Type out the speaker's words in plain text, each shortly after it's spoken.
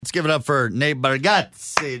Let's give it up for Nate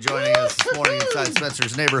Bargatze joining us this morning inside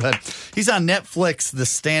Spencer's Neighborhood. He's on Netflix, The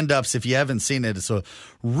Stand-Ups. If you haven't seen it, it's a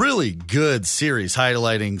really good series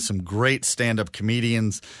highlighting some great stand-up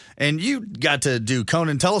comedians. And you got to do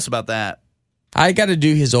Conan. Tell us about that. I got to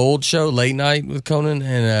do his old show, Late Night with Conan,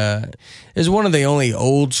 and it's one of the only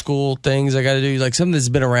old school things I got to do. Like something that's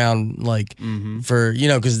been around, like for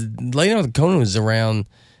because Late Night with Conan was around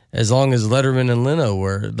as long as Letterman and Leno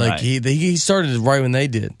were. Like Right. he started right when they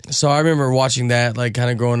did. So I remember watching that, like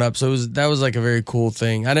kind of growing up. So that was like a very cool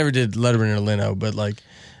thing. I never did Letterman or Leno, but like.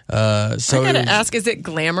 So I gotta ask: is it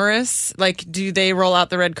glamorous? Like, do they roll out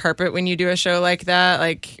the red carpet when you do a show like that?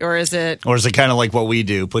 Like, or is it? Or is it kind of like what we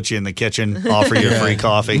do? Put you in the kitchen, offer you free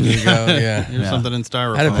coffee. There you go, yeah. Something in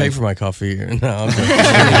styrofoam. I had to pay for my coffee here. No, I'm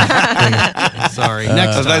Sorry.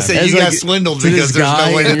 Next time. I say you got swindled because there's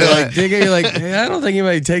no way to do it. You're like, hey, I don't think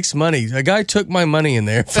anybody takes money. A guy took my money in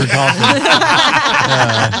there for coffee.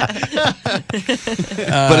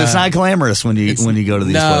 But it's not glamorous when you go to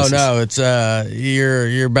these places. No, it's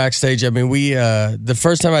you're backstage. I mean, we the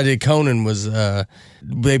first time I did Conan was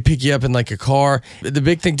they pick you up in like a car. The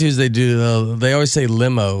big thing too is they always say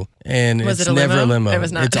limo, and Was it's it a never limo? a limo. It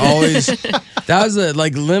was not. It's always that was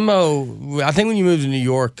like limo. I think when you move to New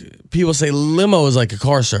York, people say limo is like a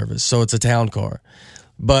car service, so it's a town car.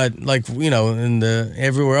 But like in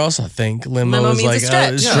everywhere else, I think limo is means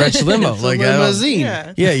like a stretch limo. It's Like a limousine.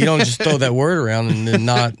 yeah, you don't just throw that word around and then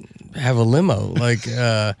not have a limo. Like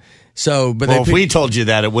so, but Well, if we told you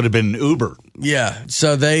that, it would have been Uber. yeah.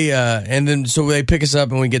 So they so they pick us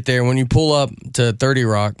up and we get there. And when you pull up to 30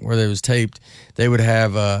 Rock where it was taped, they would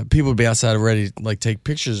have people would be outside ready to like take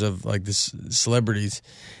pictures of like this celebrities.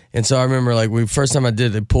 And so I remember like first time I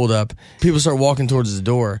did, they pulled up. People start walking towards the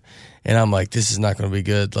door. And I'm like, this is not going to be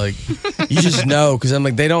good. Like, you just know, because I'm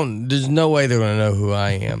like, there's no way they're going to know who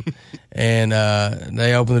I am. And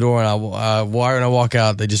they open the door, and I walk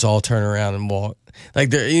out, they just all turn around and walk. Like,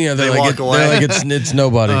 they're walk away. They're like, it's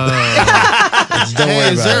nobody. Just don't worry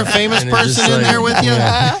Hey, is about there it. a famous And it's person just in there with you?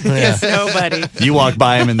 Yeah. It's nobody. You walk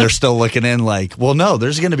by them and they're still looking in like, well, no,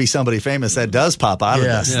 there's going to be somebody famous that does pop out of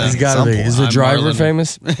Yeah, this. he's thing got at to be. some Is point. the driver Marlon.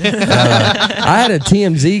 famous? I had a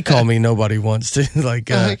TMZ call me nobody once too. Like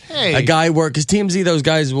hey. a guy worked because TMZ. Those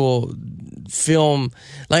guys will film.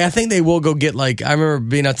 Like I think they will go get like I remember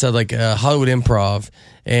being outside like Hollywood Improv,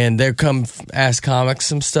 and they'll come ask comics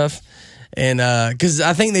some stuff. And because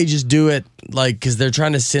I think they just do it like because they're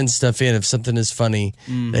trying to send stuff in. If something is funny,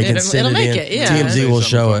 they can send it'll it make in. it, yeah. TMZ Say will something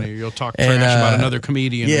show funny. it. You'll talk And, trash about another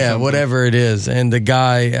comedian. or Yeah, something. whatever it is. And the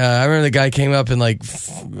guy, I remember the guy came up and like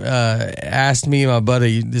asked me and my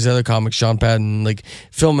buddy, this other comic, Sean Patton, like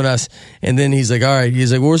filming us. And then he's like, all right.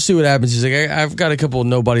 He's like, we'll see what happens. He's like, I've got a couple of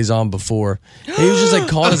nobodies on before. And he was just like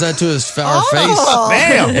calling us that to our face.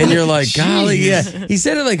 Bam! And you're like, golly, yeah. He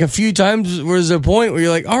said it like a few times. There's a point where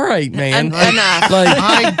you're like, all right, man. Enough. Like,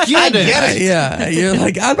 I get it. yeah. You're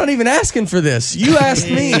like, I'm not even asking for this. You asked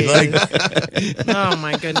me. Like, Oh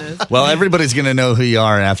my goodness. Well, everybody's going to know who you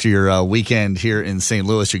are after your weekend here in St.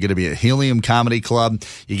 Louis. You're going to be at Helium Comedy Club.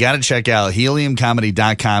 You got to check out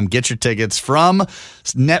heliumcomedy.com. Get your tickets from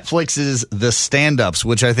Netflix's The Stand-Ups,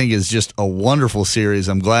 which I think is just a wonderful series.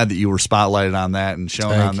 I'm glad that you were spotlighted on that and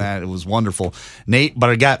shown Thank on you. that. It was wonderful. Nate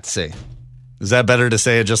Bargatze. Is that better to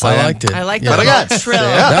say it just like I that? liked it. I like Yeah. that trill.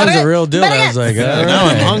 That was a real deal. I was like, all Now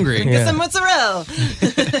I'm right. hungry. Yeah. Some mozzarella.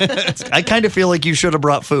 I kind of feel like you should have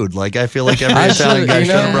brought food. Like, I feel like every I Italian should- guy you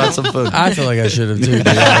should have know, brought some food. I feel like I should have too. To be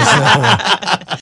honest.